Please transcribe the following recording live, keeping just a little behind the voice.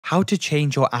how to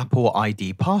change your Apple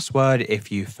ID password if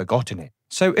you've forgotten it.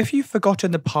 So if you've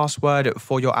forgotten the password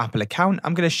for your Apple account,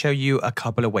 I'm going to show you a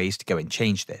couple of ways to go and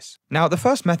change this. Now, the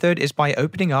first method is by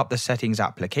opening up the settings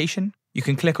application. You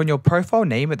can click on your profile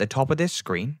name at the top of this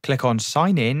screen, click on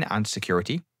sign in and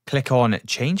security, click on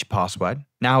change password.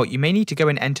 Now, you may need to go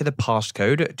and enter the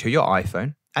passcode to your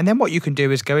iPhone. And then what you can do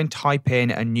is go and type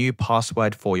in a new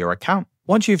password for your account.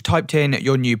 Once you've typed in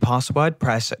your new password,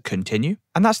 press continue.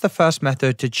 And that's the first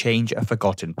method to change a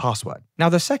forgotten password. Now,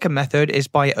 the second method is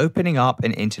by opening up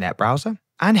an internet browser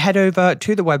and head over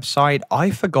to the website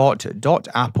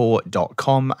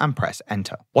iforgot.apple.com and press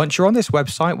enter. Once you're on this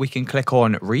website, we can click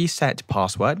on reset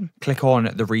password, click on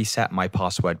the reset my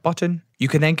password button. You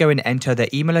can then go and enter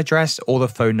the email address or the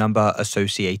phone number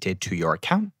associated to your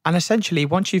account. And essentially,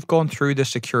 once you've gone through the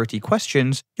security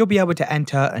questions, you'll be able to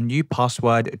enter a new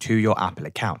password to your Apple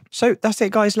account. So that's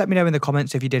it, guys. Let me know in the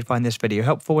comments if you did find this video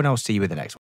helpful, and I'll see you in the next one.